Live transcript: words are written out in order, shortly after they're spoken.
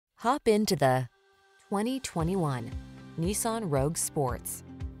Hop into the 2021 Nissan Rogue Sports.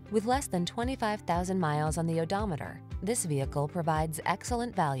 With less than 25,000 miles on the odometer, this vehicle provides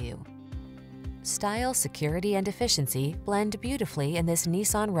excellent value. Style, security, and efficiency blend beautifully in this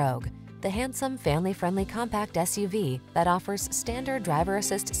Nissan Rogue, the handsome, family-friendly compact SUV that offers standard driver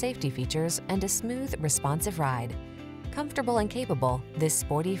assist safety features and a smooth, responsive ride. Comfortable and capable, this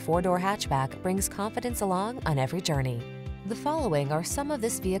sporty four-door hatchback brings confidence along on every journey. The following are some of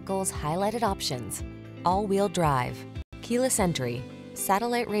this vehicle's highlighted options: all-wheel drive, keyless entry,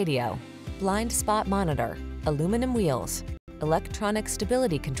 satellite radio, blind spot monitor, aluminum wheels, electronic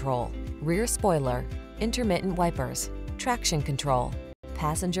stability control, rear spoiler, intermittent wipers, traction control,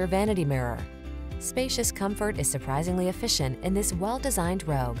 passenger vanity mirror. Spacious comfort is surprisingly efficient in this well-designed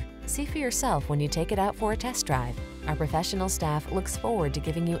Rogue. See for yourself when you take it out for a test drive. Our professional staff looks forward to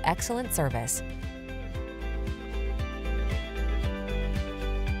giving you excellent service.